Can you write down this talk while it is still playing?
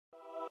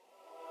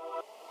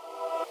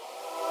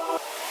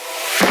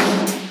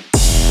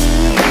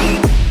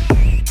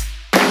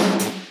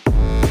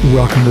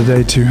Welcome to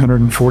day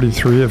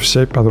 243 of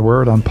Shaped by the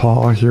Word. I'm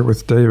Paul, here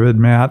with David,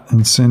 Matt,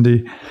 and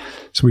Cindy.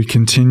 So we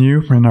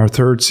continue in our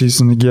third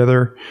season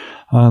together,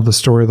 the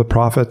story of the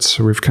prophets.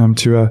 So we've come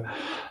to a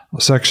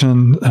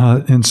section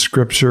in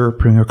Scripture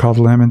called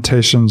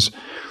Lamentations,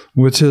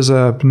 which is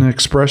an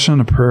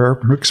expression, a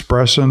prayer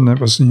expression that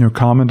was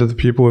common to the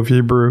people of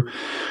Hebrew,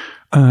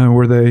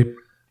 where they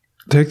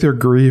take their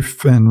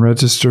grief and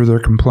register their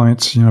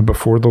complaints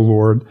before the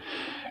Lord.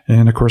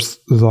 And of course,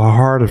 the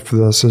heart of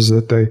this is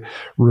that they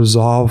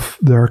resolve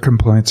their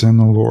complaints in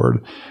the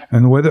Lord.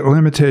 And the way that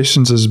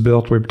Lamentations is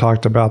built, we've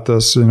talked about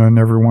this, in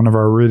every one of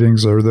our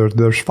readings.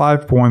 There's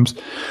 5 poems,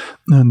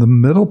 and the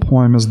middle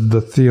poem is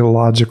the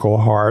theological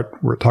heart,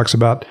 where it talks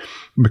about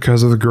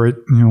because of the great,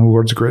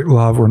 Lord's great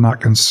love, we're not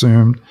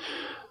consumed.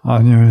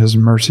 His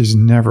mercies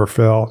never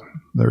fail;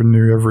 they're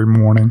new every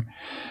morning.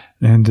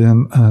 And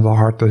in the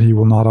heart that he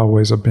will not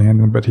always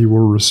abandon, but he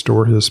will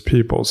restore his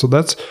people. So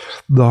that's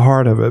the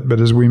heart of it.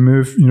 But as we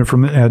move,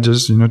 from the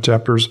edges,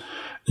 chapters,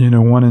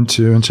 1 and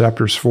 2 and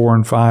chapters 4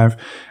 and 5,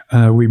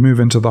 we move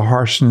into the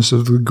harshness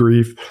of the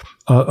grief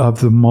of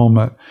the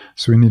moment.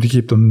 So we need to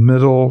keep the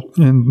middle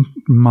in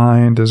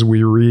mind as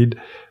we read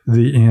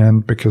the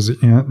end, because the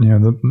end,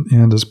 the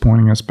end is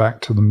pointing us back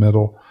to the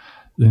middle,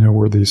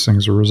 where these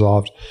things are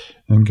resolved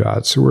in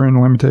God. So we're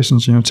in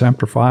Lamentations,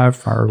 chapter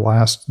 5, our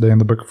last day in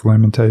the book of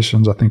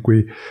Lamentations. I think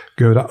we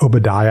go to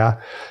Obadiah,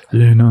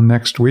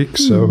 next week.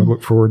 So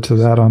look forward to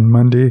that on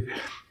Monday.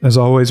 As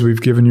always,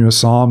 we've given you a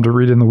psalm to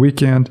read in the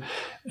weekend,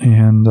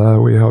 and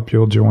we hope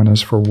you'll join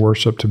us for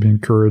worship, to be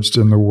encouraged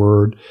in the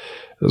Word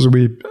as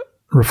we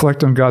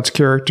reflect on God's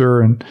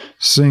character and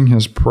sing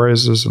His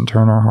praises and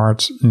turn our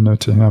hearts,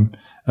 to Him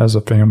as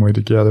a family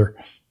together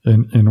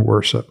in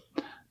worship.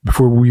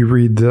 Before we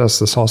read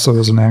this also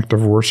is an act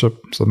of worship,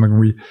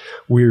 something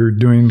we're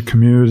doing in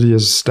community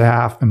as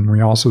staff, and we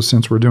also,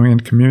 since we're doing it in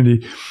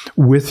community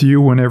with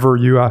you, whenever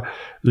you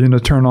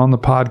turn on the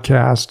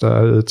podcast,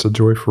 it's a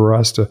joy for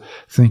us to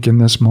think in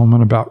this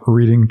moment about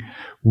reading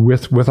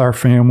with our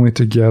family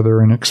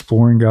together and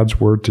exploring God's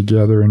Word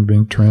together and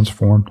being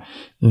transformed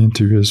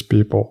into His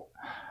people.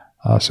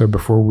 So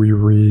before we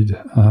read,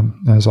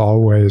 as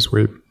always,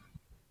 we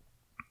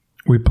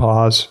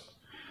pause.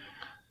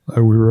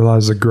 We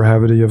realize the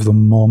gravity of the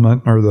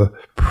moment, or the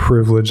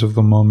privilege of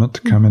the moment,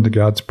 to come into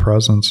God's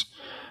presence,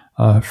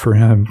 for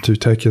Him to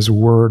take His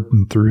Word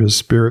and through His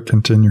Spirit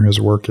continue His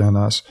work in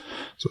us.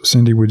 So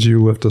Cindy, would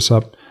you lift us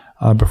up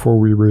before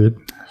we read?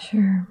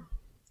 Sure.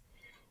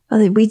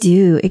 Father, we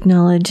do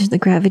acknowledge the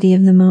gravity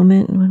of the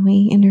moment when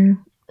we enter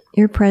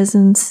your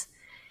presence,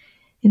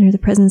 enter the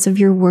presence of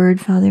your Word,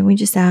 Father. We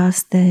just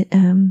ask that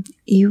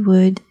you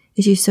would,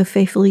 as you so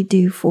faithfully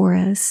do for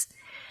us,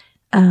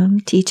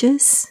 teach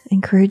us,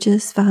 encourage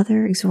us,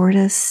 Father, exhort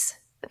us,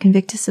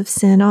 convict us of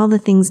sin, all the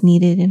things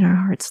needed in our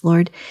hearts,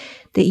 Lord,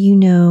 that you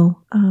know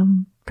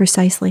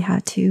precisely how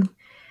to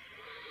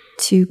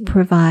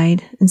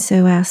provide. And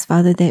so ask,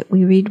 Father, that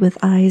we read with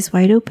eyes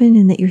wide open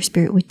and that your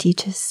Spirit would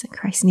teach us. In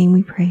Christ's name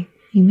we pray.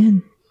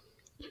 Amen.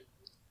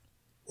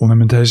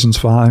 Lamentations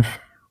 5.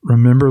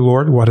 Remember,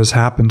 Lord, what has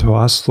happened to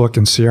us. Look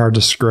and see our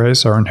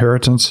disgrace. Our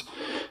inheritance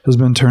has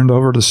been turned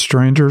over to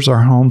strangers,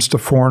 our homes to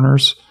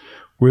foreigners.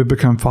 We have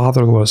become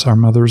fatherless. Our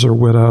mothers are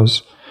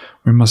widows.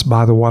 We must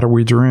buy the water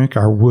we drink.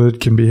 Our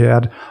wood can be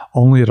had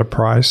only at a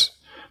price.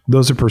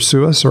 Those who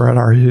pursue us are at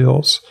our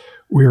heels.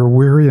 We are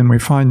weary and we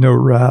find no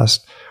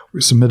rest.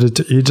 We submitted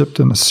to Egypt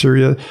and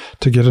Assyria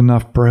to get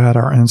enough bread.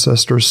 Our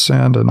ancestors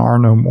sinned and are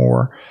no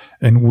more,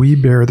 and we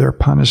bear their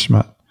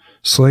punishment.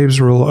 Slaves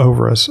rule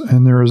over us,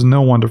 and there is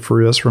no one to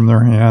free us from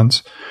their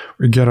hands.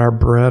 We get our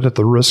bread at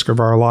the risk of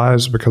our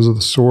lives because of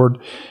the sword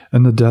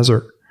in the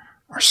desert.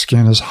 Our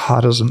skin is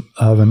hot as an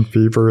oven,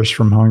 feverish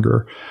from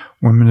hunger.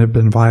 Women have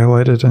been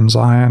violated in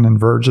Zion, and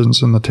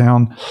virgins in the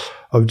town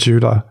of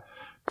Judah.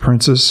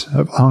 Princes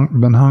have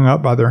been hung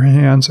up by their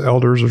hands.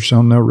 Elders are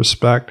shown no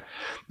respect.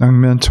 Young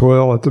men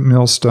toil at the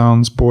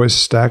millstones. Boys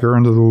stagger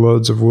under the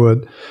loads of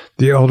wood.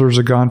 The elders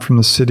are gone from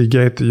the city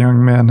gate. The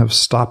young men have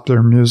stopped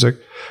their music.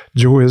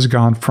 Joy is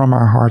gone from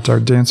our hearts. Our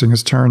dancing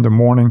has turned to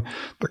mourning.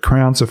 The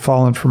crowns have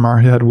fallen from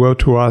our head. Woe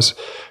to us,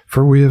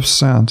 for we have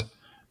sinned.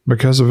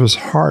 Because of his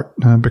heart,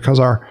 because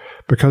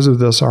of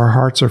this, our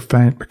hearts are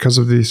faint. Because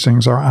of these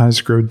things, our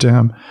eyes grow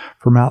dim.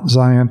 For Mount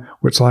Zion,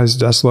 which lies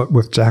desolate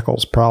with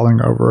jackals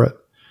prowling over it.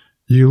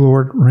 You,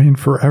 Lord, reign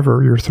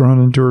forever. Your throne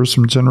endures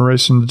from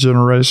generation to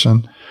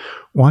generation.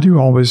 Why do you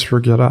always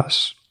forget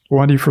us?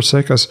 Why do you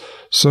forsake us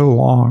so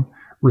long?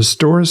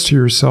 Restore us to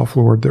yourself,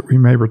 Lord, that we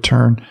may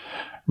return.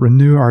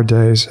 Renew our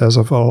days as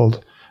of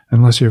old,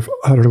 unless you have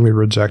utterly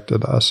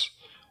rejected us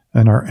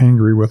and are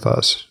angry with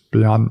us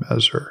beyond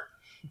measure.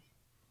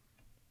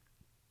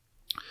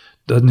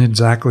 Doesn't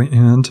exactly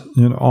end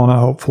on a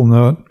hopeful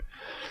note,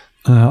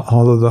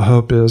 although the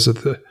hope is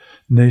that the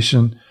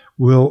nation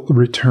will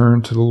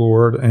return to the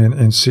Lord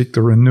and seek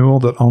the renewal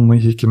that only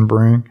He can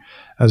bring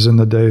as in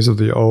the days of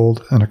the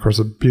old. And of course,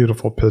 a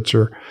beautiful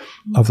picture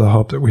of the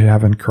hope that we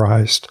have in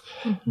Christ.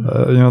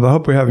 The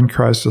hope we have in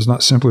Christ is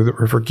not simply that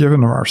we're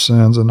forgiven of our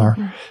sins and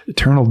our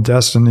eternal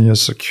destiny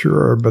is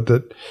secure, but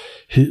that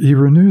he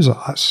renews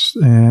us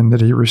and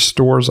that he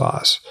restores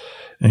us.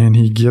 And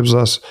he gives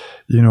us,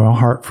 a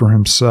heart for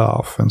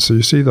himself. And so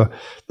you see the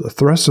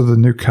thrust of the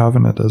new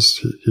covenant is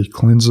he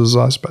cleanses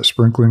us by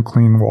sprinkling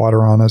clean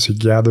water on us. He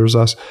gathers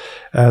us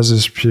as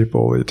his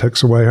people. He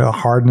takes away the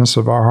hardness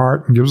of our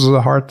heart and gives us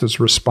a heart that's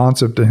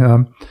responsive to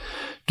him.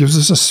 Gives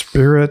us a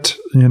spirit,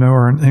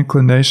 or an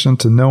inclination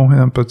to know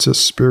him, puts his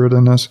spirit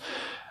in us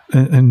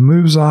and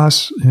moves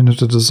us,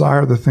 to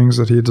desire the things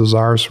that he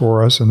desires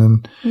for us. And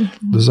in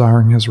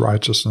desiring his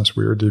righteousness,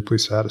 we are deeply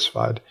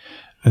satisfied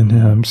in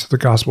him. So the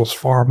gospel is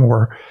far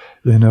more,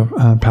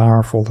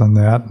 powerful than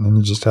that. And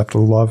you just have to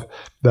love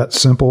that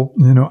simple,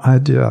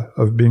 idea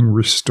of being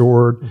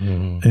restored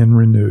and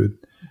renewed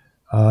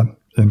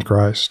in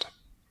Christ.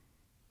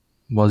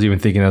 Well, I was even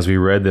thinking as we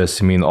read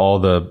this, all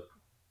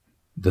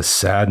the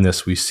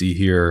sadness we see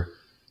here,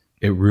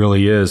 it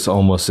really is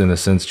almost in a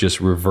sense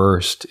just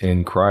reversed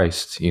in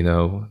Christ,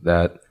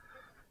 that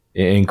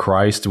in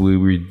Christ,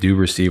 we do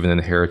receive an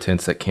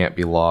inheritance that can't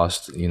be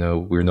lost.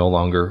 We're no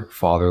longer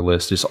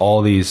fatherless. Just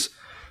all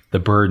the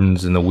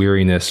burdens and the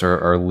weariness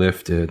are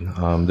lifted.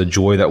 The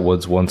joy that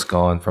was once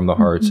gone from the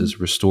hearts is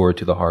restored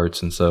to the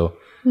hearts. And so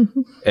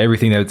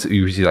everything that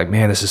you see, like,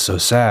 man, this is so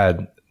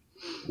sad,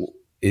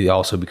 it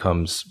also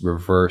becomes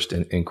reversed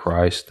in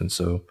Christ. And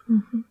so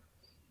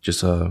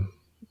just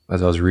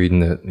as I was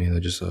reading it,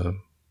 just a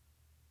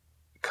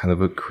kind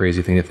of a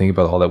crazy thing to think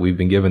about, all that we've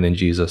been given in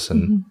Jesus.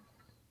 And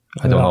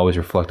I don't always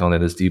reflect on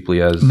it as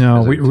deeply as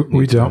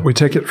we don't. We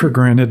take it for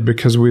granted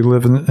because we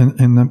live in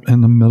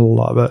the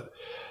middle of it,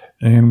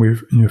 and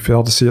we've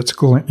failed to see its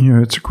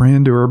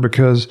grandeur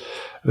because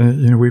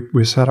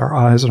we set our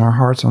eyes and our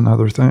hearts on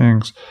other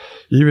things.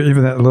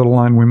 Even that little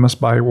line, we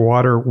must buy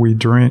water we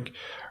drink,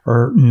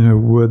 or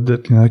wood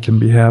that can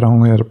be had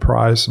only at a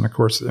price. And of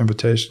course, the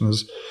invitation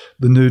is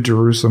the New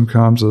Jerusalem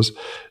comes as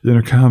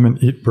come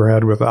and eat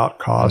bread without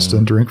cost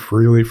and drink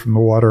freely from the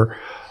water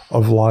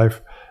of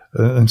life.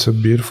 And so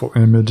beautiful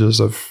images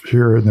of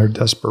here in their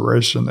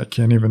desperation, they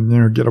can't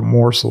even get a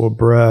morsel of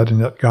bread, and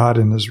yet God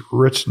in his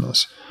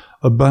richness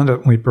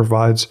abundantly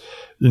provides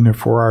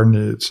for our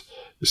needs.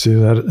 You see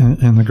that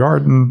in the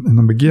garden in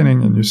the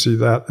beginning, and you see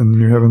that in the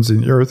new heavens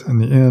and the earth in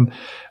the end.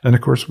 And of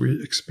course, we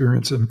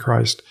experience in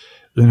Christ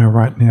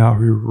right now,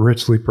 who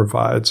richly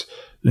provides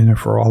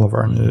for all of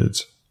our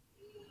needs.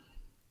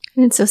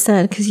 And it's so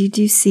sad because you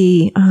do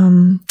see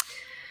the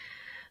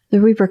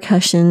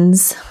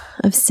repercussions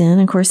of sin.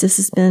 Of course, this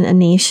has been a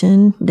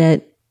nation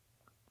that,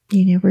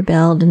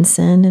 rebelled and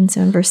sinned. And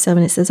so in verse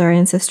 7, it says, our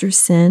ancestors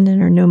sinned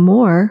and are no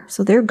more.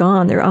 So they're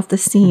gone. They're off the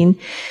scene.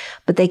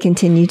 But they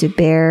continue to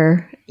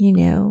bear,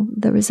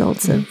 the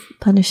results of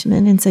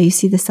punishment. And so you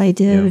see this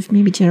idea of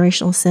maybe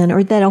generational sin,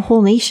 or that a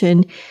whole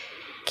nation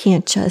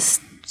can't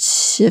just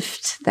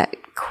shift that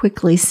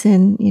quickly.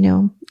 Sin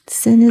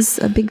is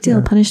a big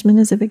deal. Punishment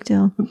is a big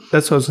deal.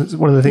 That's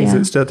one of the things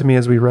that stood out to me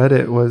as we read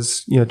it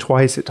was,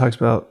 twice it talks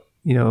about,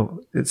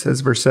 it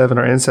says verse 7,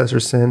 our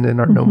ancestors sinned and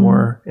are no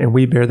more, and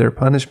we bear their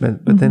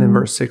punishment. But then in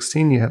verse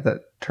 16, you have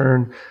that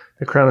turn,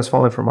 the crown has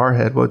fallen from our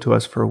head, woe to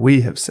us, for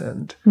we have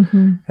sinned.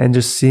 And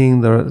just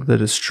seeing the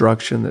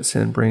destruction that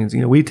sin brings.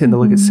 We tend to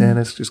look at sin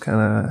as just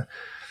kind of,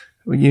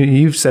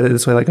 you've said it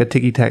this way, like a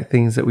ticky-tack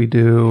things that we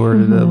do, or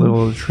the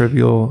little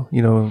trivial,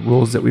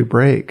 rules that we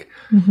break.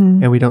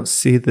 And we don't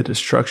see the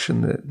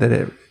destruction that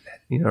it,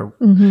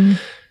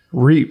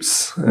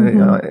 reaps,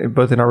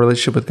 both in our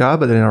relationship with God,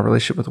 but then in our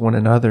relationship with one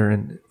another.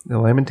 And the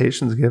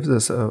Lamentations gives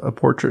us a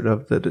portrait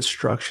of the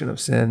destruction of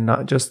sin,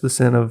 not just the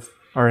sin of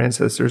our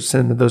ancestors,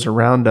 sin of those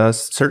around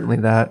us, certainly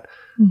that,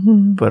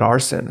 but our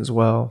sin as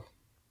well.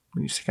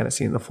 When you kind of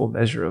seeing the full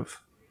measure of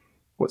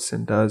what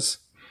sin does.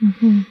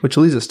 Which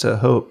leads us to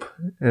hope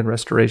and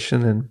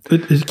restoration, and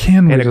it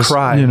can lead us,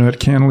 cry. It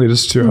can lead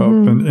us to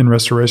hope and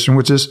restoration,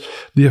 which is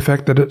the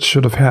effect that it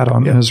should have had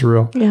on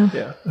Israel.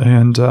 Yeah.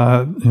 And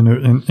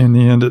in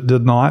the end, it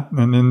did not.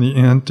 And in the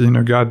end,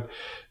 God,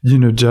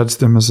 judged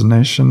them as a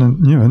nation,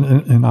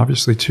 and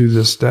obviously to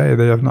this day,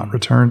 they have not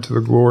returned to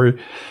the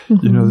glory,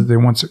 that they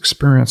once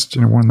experienced,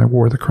 when they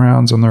wore the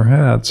crowns on their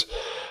heads.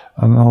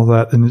 And all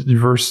that. And in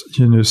verse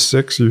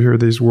 6, you hear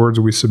these words: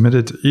 we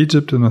submitted to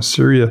Egypt and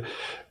Assyria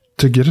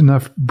to get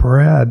enough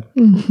bread.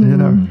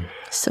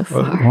 So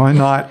far. Why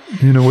not?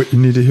 What you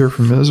need to hear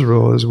from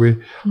Israel is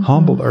we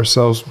humbled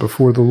ourselves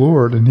before the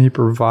Lord, and he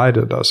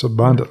provided us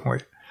abundantly,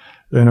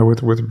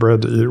 with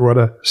bread to eat. What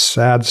a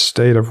sad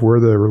state of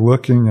where they were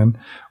looking and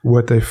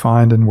what they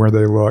find and where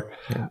they look.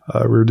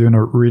 We were doing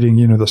a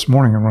reading, this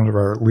morning in one of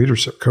our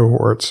leadership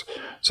cohorts,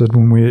 said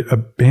when we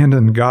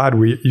abandon God,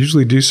 we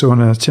usually do so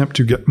in an attempt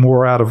to get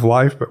more out of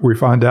life, but we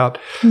find out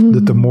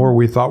that the more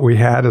we thought we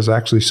had is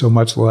actually so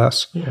much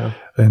less.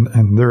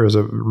 And there is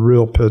a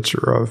real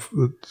picture of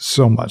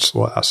so much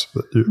less,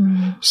 that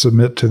you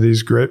submit to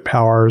these great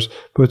powers,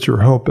 put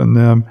your hope in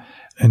them,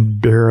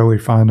 and barely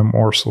find a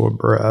morsel of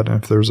bread.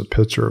 And if there's a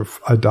picture of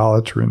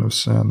idolatry and of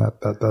sin,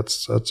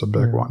 that's a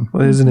big one.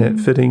 Well, isn't it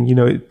fitting,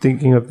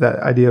 thinking of that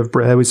idea of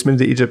bread? We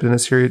submitted to Egypt and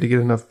Assyria to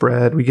get enough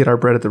bread. We get our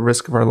bread at the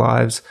risk of our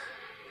lives.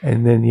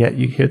 And then yet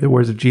you hear the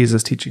words of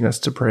Jesus teaching us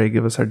to pray,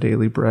 give us our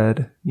daily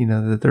bread.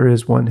 That there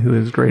is one who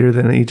is greater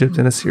than Egypt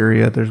and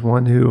Assyria. There's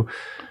one who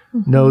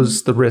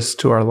knows the risks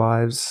to our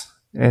lives.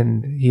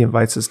 And he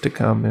invites us to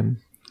come and,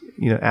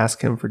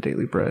 ask him for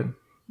daily bread.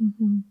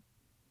 Mm-hmm.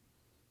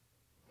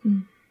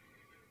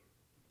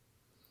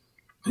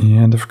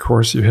 And of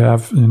course, you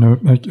have,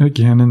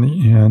 again, in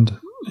the end,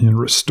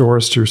 restore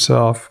us to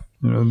yourself,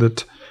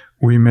 that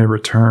we may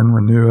return,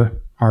 renew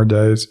our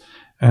days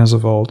as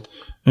of old,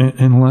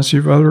 unless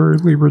you've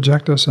utterly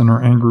rejected us and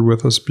are angry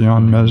with us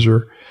beyond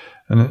measure.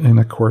 And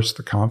of course,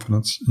 the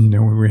confidence,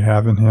 we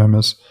have in him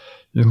is,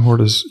 the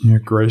Lord is,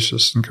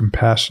 gracious and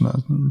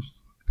compassionate, and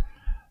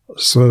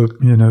slow,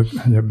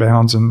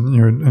 abounds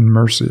in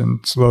mercy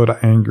and slow to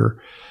anger.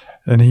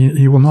 And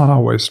he will not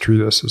always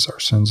treat us as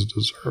our sins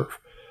deserve.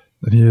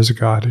 That he is a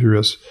God who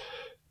is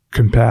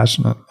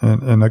compassionate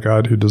and a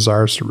God who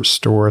desires to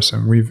restore us.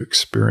 And we've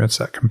experienced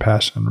that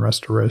compassion and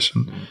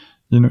restoration,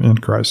 in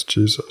Christ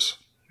Jesus.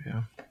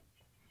 Yeah.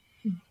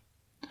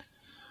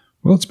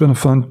 Well, it's been a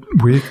fun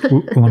week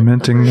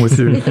lamenting with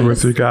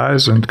you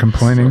guys and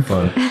complaining,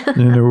 So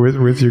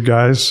fun. with you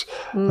guys,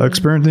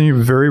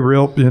 experiencing very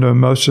real,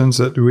 emotions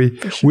that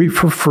we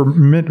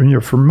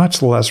for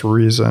much less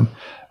reason.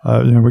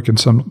 We can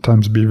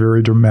sometimes be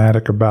very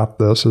dramatic about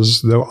this,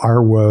 as though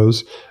our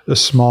woes,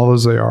 as small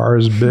as they are,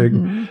 as big,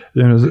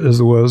 as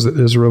the woes that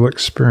Israel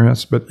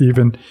experienced. But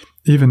even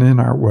in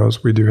our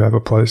woes, we do have a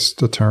place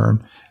to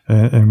turn,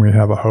 and we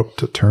have a hope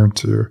to turn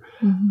to,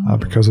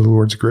 because of the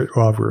Lord's great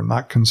love. We're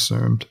not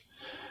consumed.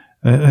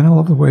 And I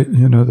love the way,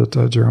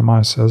 that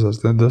Jeremiah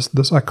says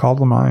this I call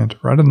to mind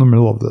right in the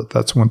middle of that.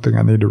 That's one thing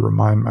I need to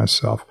remind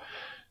myself.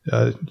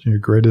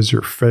 Great is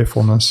your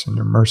faithfulness, and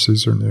your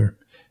mercies are new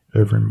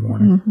every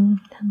morning.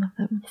 I love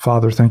that.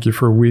 Father, thank you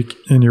for a week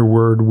in your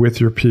word with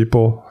your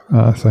people.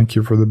 Thank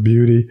you for the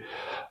beauty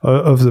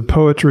of the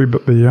poetry,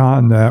 but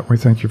beyond that, we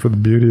thank you for the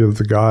beauty of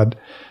the God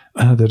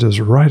that is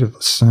right at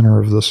the center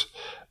of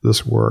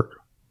this work.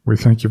 We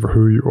thank you for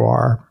who you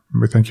are.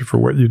 We thank you for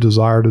what you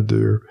desire to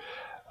do.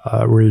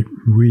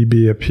 We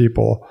be a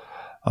people,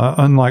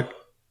 unlike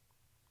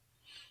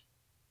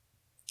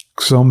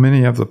so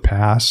many of the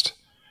past,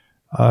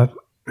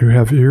 who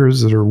have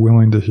ears that are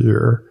willing to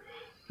hear,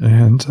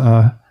 and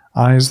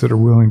eyes that are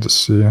willing to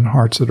see, and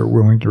hearts that are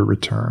willing to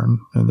return.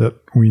 And that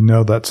we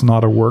know that's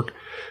not a work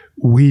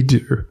we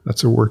do.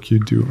 That's a work you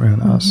do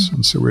in us.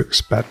 And so we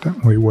expect it,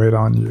 and we wait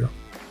on you.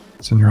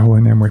 It's in your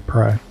holy name we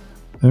pray.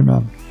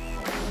 Amen.